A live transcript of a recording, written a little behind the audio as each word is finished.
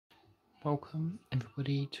Welcome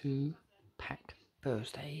everybody to Pack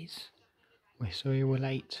Thursdays. We're sorry we're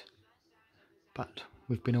late, but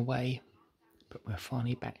we've been away, but we're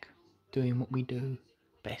finally back doing what we do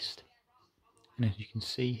best. And as you can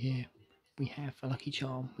see here, we have a lucky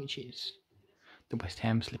charm, which is the West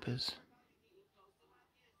Ham slippers.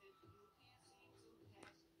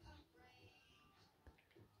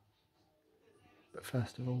 But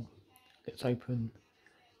first of all, let's open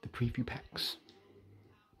the preview packs.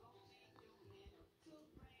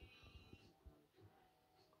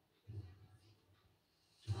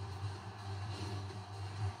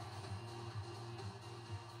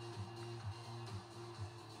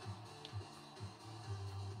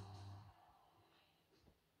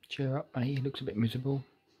 Cheer up, mate. He looks a bit miserable.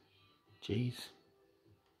 Jeez.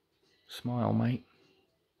 Smile, mate.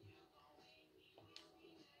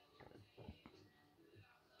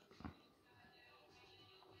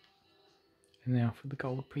 And now for the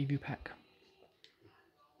gold preview pack.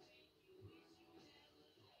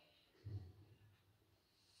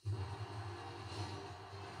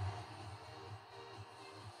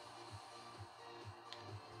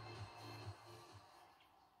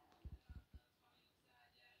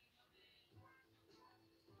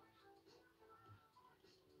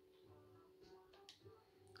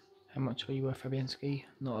 How much are you worth, Fabianski?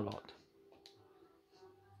 Not a lot.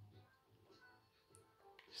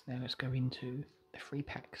 So now let's go into the 3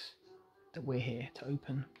 packs that we're here to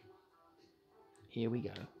open. Here we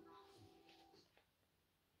go.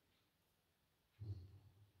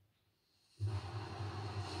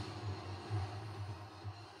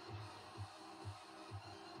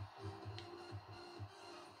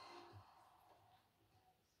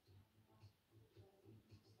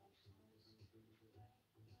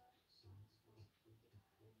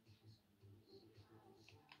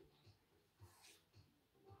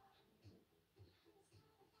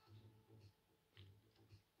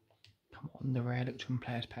 Come on, the rare Electrum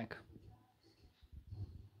Players pack.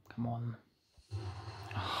 Come on.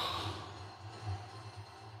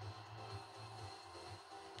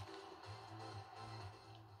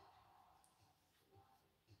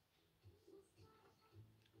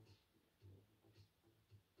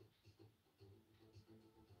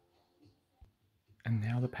 And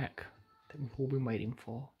now the pack that we've all been waiting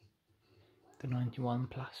for. The 91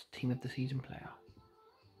 plus Team of the Season player.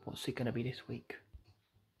 What's it going to be this week?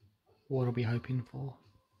 What are we hoping for?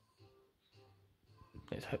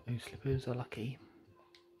 Let's hope those slippers are lucky.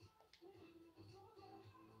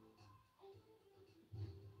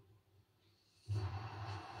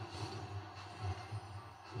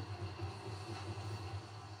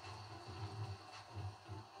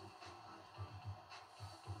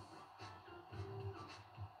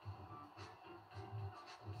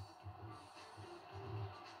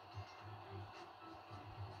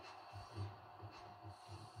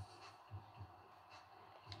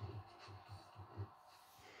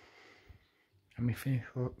 And we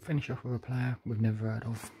finish off with a player we've never heard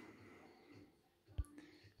of.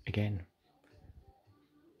 Again,